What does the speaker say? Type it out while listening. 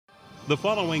The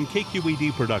following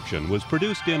KQED production was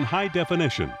produced in high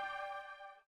definition.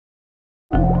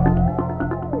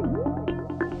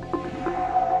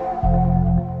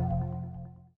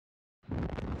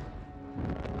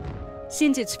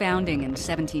 Since its founding in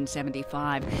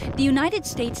 1775, the United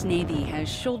States Navy has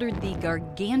shouldered the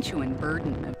gargantuan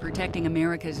burden of protecting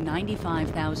America's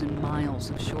 95,000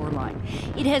 miles of shoreline.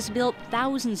 It has built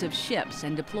thousands of ships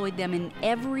and deployed them in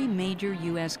every major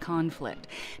U.S. conflict.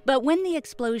 But when the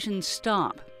explosions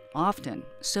stop, often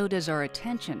so does our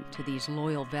attention to these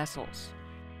loyal vessels.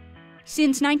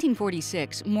 Since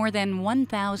 1946, more than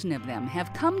 1,000 of them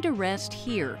have come to rest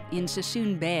here in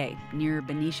Suisun Bay, near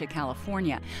Benicia,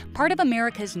 California, part of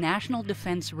America's National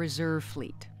Defense Reserve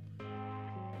Fleet.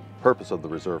 The purpose of the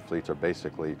reserve fleets are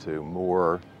basically to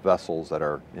moor vessels that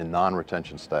are in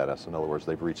non-retention status. In other words,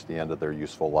 they've reached the end of their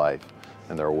useful life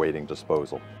and they're awaiting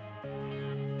disposal.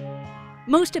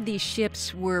 Most of these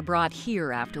ships were brought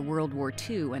here after World War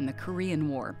II and the Korean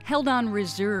War, held on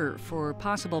reserve for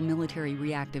possible military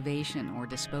reactivation or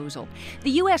disposal.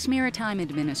 The U.S. Maritime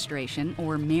Administration,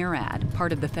 or MARAD,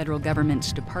 part of the federal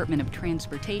government's Department of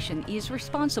Transportation, is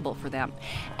responsible for them.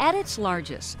 At its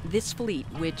largest, this fleet,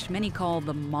 which many call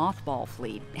the mothball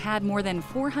fleet, had more than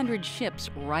 400 ships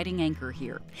riding anchor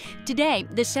here. Today,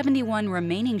 the 71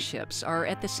 remaining ships are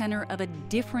at the center of a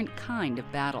different kind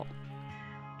of battle.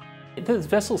 Those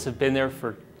vessels have been there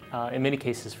for, in many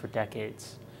cases, for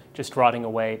decades, just rotting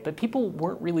away. But people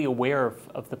weren't really aware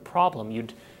of the problem.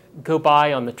 You'd go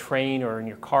by on the train or in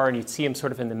your car and you'd see them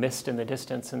sort of in the mist in the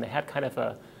distance, and they had kind of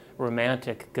a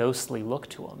romantic, ghostly look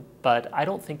to them. But I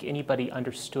don't think anybody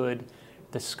understood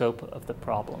the scope of the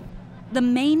problem. The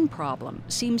main problem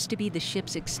seems to be the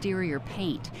ship's exterior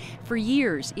paint. For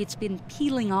years, it's been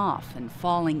peeling off and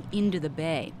falling into the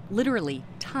bay, literally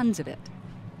tons of it.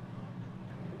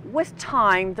 With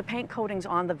time, the paint coatings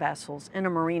on the vessels in a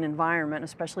marine environment,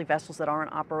 especially vessels that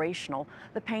aren't operational,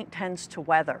 the paint tends to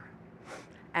weather.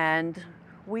 And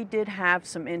we did have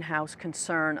some in-house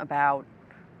concern about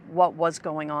what was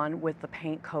going on with the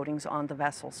paint coatings on the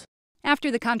vessels.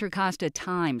 After the Contra Costa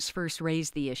Times first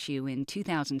raised the issue in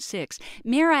 2006,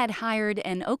 MARAD hired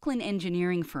an Oakland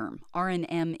engineering firm,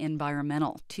 R&M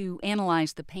Environmental, to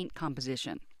analyze the paint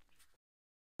composition.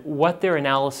 What their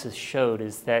analysis showed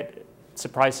is that,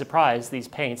 surprise, surprise, these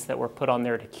paints that were put on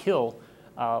there to kill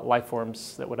life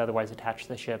forms that would otherwise attach to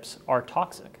the ships are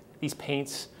toxic. These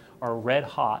paints are red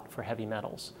hot for heavy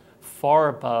metals, far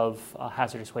above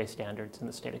hazardous waste standards in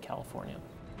the state of California.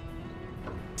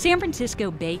 San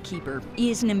Francisco Baykeeper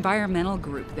is an environmental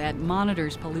group that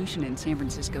monitors pollution in San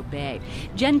Francisco Bay.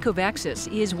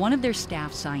 Kovecses is one of their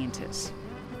staff scientists.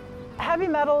 Heavy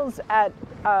metals at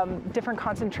different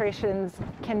concentrations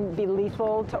can be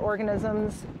lethal to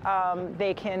organisms.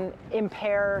 They can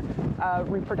impair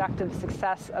reproductive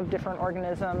success of different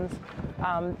organisms.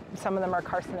 Some of them are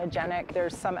carcinogenic.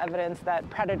 There's some evidence that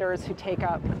predators who take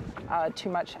up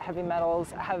too much heavy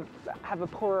metals have a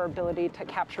poorer ability to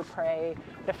capture prey.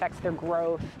 It affects their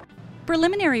growth.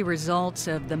 Preliminary results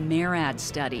of the MARAD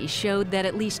study showed that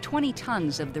at least 20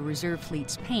 tons of the reserve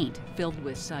fleet's paint, filled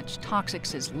with such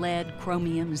toxics as lead,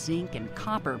 chromium, zinc, and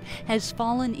copper, has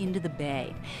fallen into the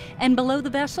bay. And below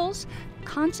the vessels,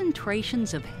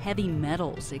 concentrations of heavy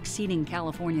metals exceeding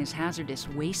California's hazardous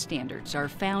waste standards are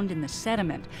found in the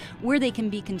sediment, where they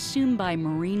can be consumed by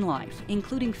marine life,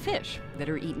 including fish that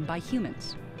are eaten by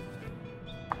humans.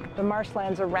 The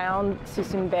marshlands around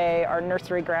Suisun Bay are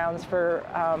nursery grounds for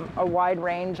a wide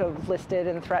range of listed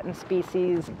and threatened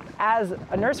species. As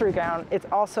a nursery ground, it's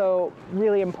also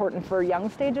really important for young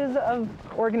stages of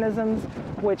organisms,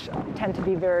 which tend to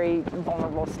be very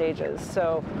vulnerable stages.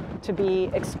 So to be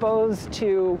exposed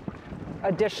to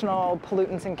additional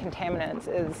pollutants and contaminants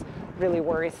is really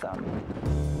worrisome.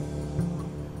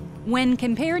 When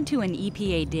compared to an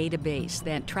EPA database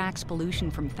that tracks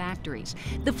pollution from factories,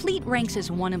 the fleet ranks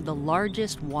as one of the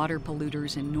largest water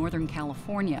polluters in Northern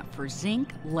California for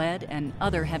zinc, lead, and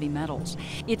other heavy metals.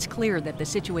 It's clear that the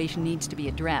situation needs to be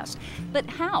addressed. But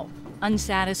how?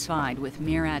 Unsatisfied with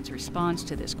MARAD's response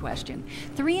to this question,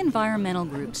 3 environmental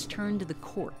groups turned to the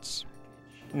courts.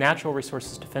 Natural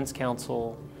Resources Defense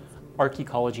Council, Arc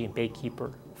Ecology, and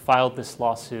Baykeeper filed this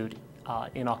lawsuit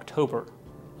in October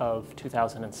of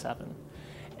 2007.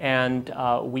 And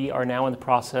we are now in the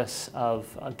process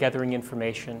of gathering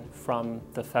information from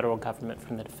the federal government,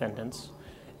 from the defendants.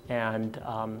 And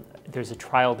there's a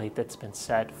trial date that's been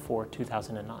set for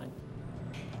 2009.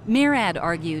 MARAD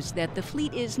argues that the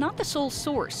fleet is not the sole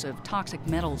source of toxic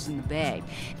metals in the bay.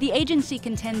 The agency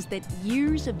contends that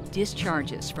years of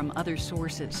discharges from other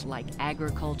sources like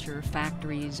agriculture,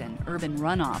 factories, and urban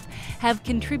runoff have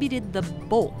contributed the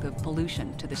bulk of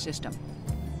pollution to the system.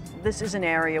 This is an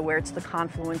area where it's the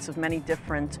confluence of many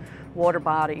different water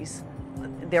bodies.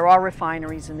 There are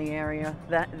refineries in the area.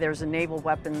 There's a naval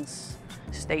weapons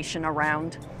station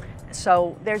around.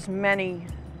 So there's many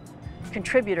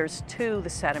contributors to the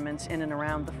sediments in and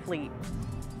around the fleet.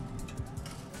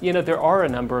 You know, there are a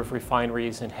number of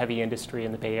refineries and heavy industry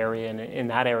in the Bay Area, and in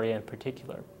that area in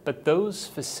particular, but those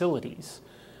facilities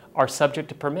are subject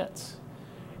to permits.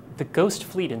 The ghost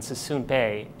fleet in Suisun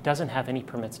Bay doesn't have any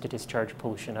permits to discharge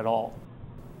pollution at all.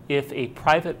 If a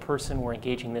private person were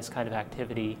engaging in this kind of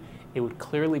activity, it would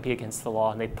clearly be against the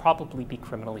law and they'd probably be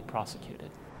criminally prosecuted.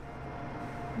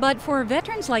 But for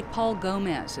veterans like Paul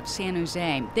Gomez of San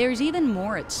Jose, there's even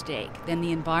more at stake than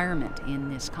the environment in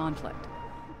this conflict.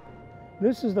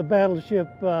 This is the battleship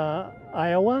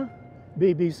Iowa,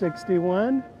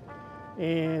 BB-61,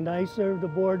 and I served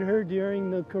aboard her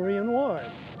during the Korean War.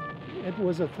 It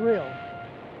was a thrill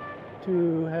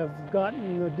to have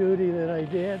gotten the duty that I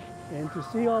did and to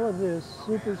see all of this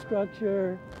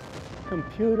superstructure,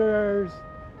 computers,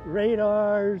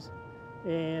 radars,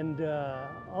 and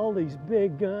all these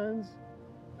big guns.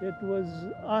 It was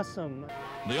awesome.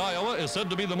 The Iowa is said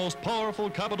to be the most powerful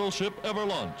capital ship ever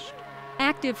launched.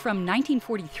 Active from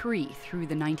 1943 through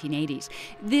the 1980s,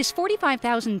 this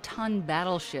 45,000-ton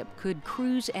battleship could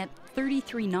cruise at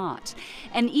 33 knots,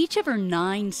 and each of her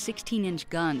 9 16-inch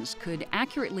guns could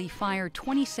accurately fire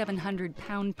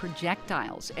 2,700-pound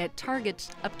projectiles at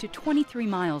targets up to 23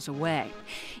 miles away.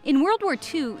 In World War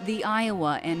II, the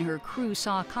Iowa and her crew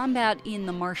saw combat in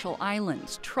the Marshall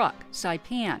Islands, Truk,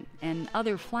 Saipan, and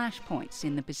other flashpoints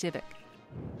in the Pacific.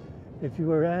 If you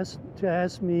were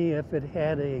asked me if it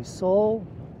had a soul,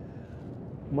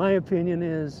 my opinion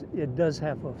is it does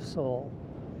have a soul.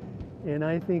 And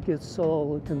I think its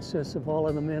soul consists of all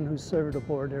of the men who served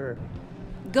aboard her.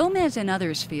 Gomez and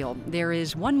others feel there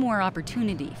is one more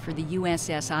opportunity for the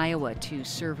USS Iowa to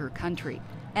serve her country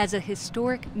as a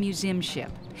historic museum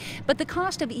ship. But the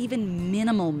cost of even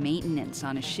minimal maintenance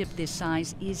on a ship this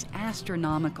size is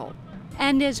astronomical.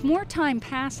 And as more time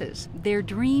passes, their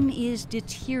dream is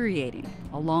deteriorating,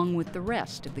 along with the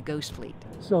rest of the Ghost Fleet.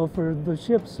 So for the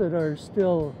ships that are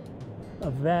still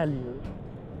of value,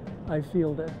 I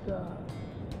feel that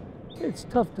it's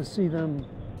tough to see them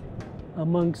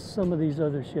amongst some of these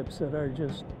other ships that are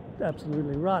just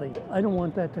absolutely rotting. I don't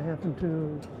want that to happen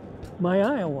to my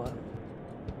Iowa.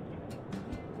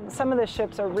 Some of the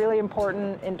ships are really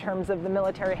important in terms of the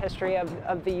military history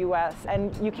of the U.S.,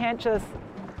 and you can't just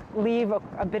leave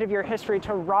a bit of your history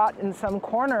to rot in some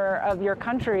corner of your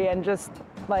country and just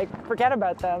forget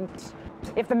about them.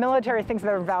 If the military thinks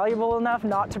they're valuable enough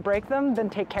not to break them, then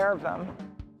take care of them.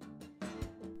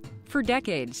 For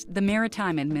decades, the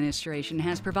Maritime Administration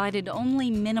has provided only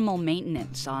minimal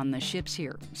maintenance on the ships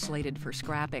here, slated for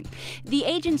scrapping. The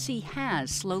agency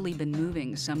has slowly been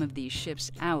moving some of these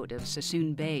ships out of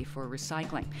Suisun Bay for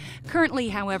recycling. Currently,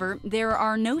 however, there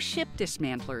are no ship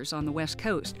dismantlers on the West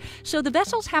Coast, so the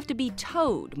vessels have to be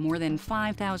towed more than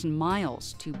 5,000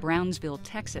 miles to Brownsville,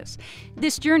 Texas.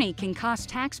 This journey can cost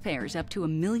taxpayers up to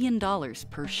 $1 million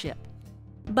per ship.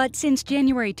 But since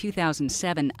January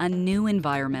 2007, a new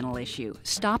environmental issue,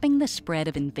 stopping the spread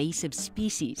of invasive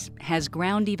species, has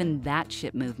ground even that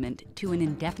ship movement to an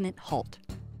indefinite halt.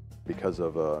 Because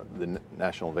of the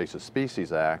National Invasive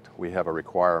Species Act, we have a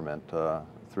requirement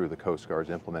through the Coast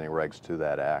Guard's implementing regs to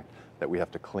that act that we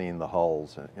have to clean the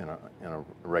hulls in a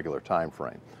regular time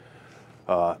frame.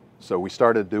 So we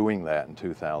started doing that in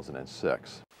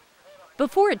 2006.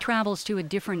 Before it travels to a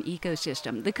different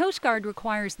ecosystem, the Coast Guard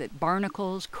requires that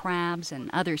barnacles, crabs,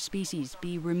 and other species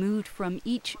be removed from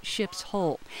each ship's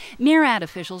hull. MARAD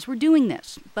officials were doing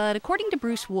this, but according to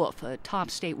Bruce Wolfe, a top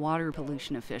state water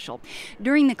pollution official,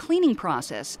 during the cleaning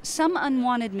process, some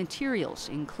unwanted materials,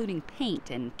 including paint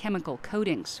and chemical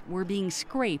coatings, were being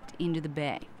scraped into the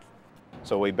bay.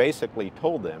 So we basically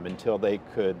told them until they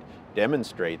could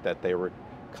demonstrate that they were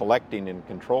collecting and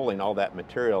controlling all that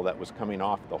material that was coming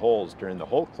off the holes during the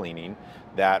hull cleaning,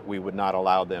 that we would not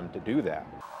allow them to do that.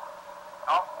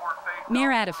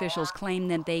 MARAD officials claim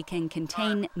that they can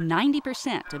contain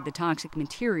 90% of the toxic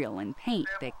material and paint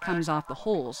that comes off the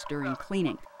holes during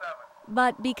cleaning.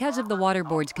 But because of the Water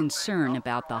Board's concern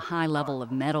about the high level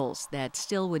of metals that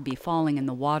still would be falling in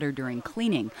the water during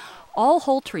cleaning, all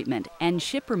hull treatment and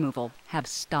ship removal have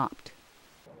stopped.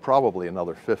 Probably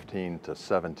another 15 to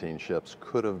 17 ships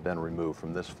could have been removed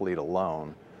from this fleet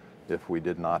alone if we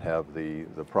did not have the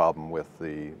problem with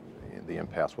the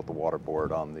impasse with the water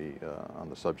board on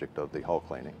the subject of the hull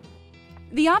cleaning.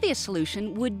 The obvious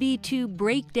solution would be to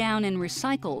break down and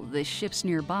recycle the ships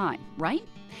nearby, right?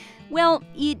 Well,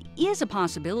 it is a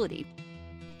possibility.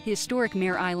 Historic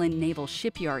Mare Island Naval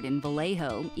Shipyard in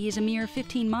Vallejo is a mere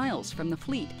 15 miles from the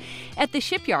fleet. At the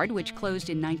shipyard, which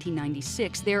closed in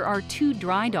 1996, there are 2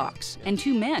 dry docks and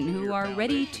 2 men who are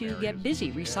ready to get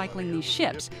busy recycling these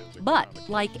ships. But,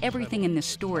 like everything in this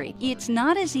story, it's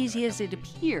not as easy as it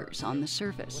appears on the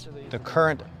surface. The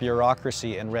current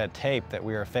bureaucracy and red tape that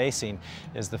we are facing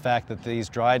is the fact that these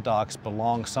dry docks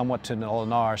belong somewhat to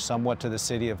Nolinar, somewhat to the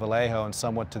city of Vallejo, and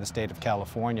somewhat to the state of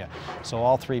California. So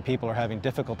all 3 people are having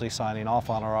difficulty signing off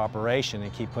on our operation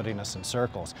and keep putting us in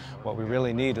circles. What we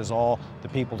really need is all the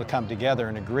people to come together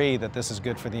and agree that this is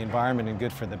good for the environment and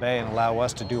good for the bay and allow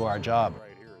us to do our job.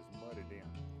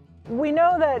 We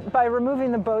know that by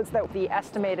removing the boats, that the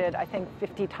estimated, I think,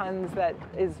 50 tons that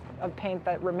is of paint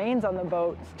that remains on the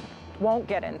boats won't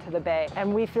get into the bay.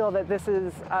 And we feel that this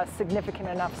is a significant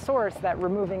enough source that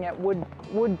removing it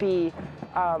would be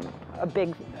a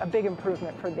big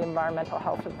improvement for the environmental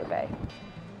health of the bay.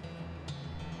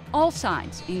 All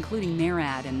sides, including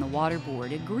MARAD and the Water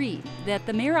Board, agree that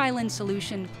the Mare Island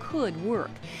solution could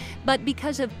work. But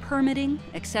because of permitting,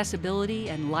 accessibility,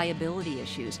 and liability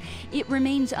issues, it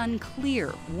remains unclear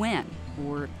when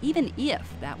or even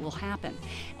if that will happen.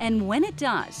 And when it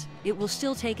does, it will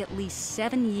still take at least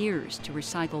 7 years to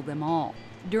recycle them all,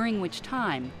 during which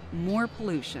time more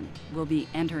pollution will be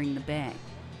entering the bay.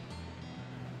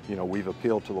 You know, we've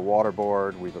appealed to the Water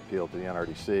Board, we've appealed to the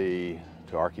NRDC,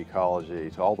 to Arc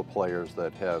Ecology, to all the players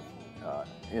that have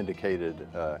indicated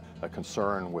a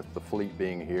concern with the fleet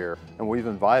being here, and we've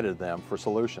invited them for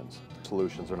solutions.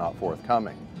 Solutions are not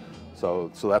forthcoming, so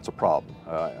that's a problem.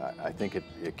 I think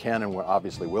it can and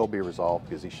obviously will be resolved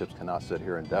because these ships cannot sit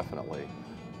here indefinitely,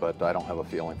 but I don't have a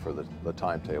feeling for the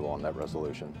timetable on that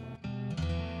resolution.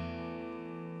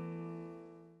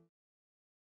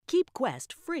 Keep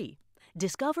Quest free.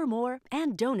 Discover more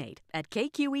and donate at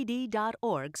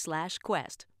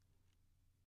kqed.org/quest.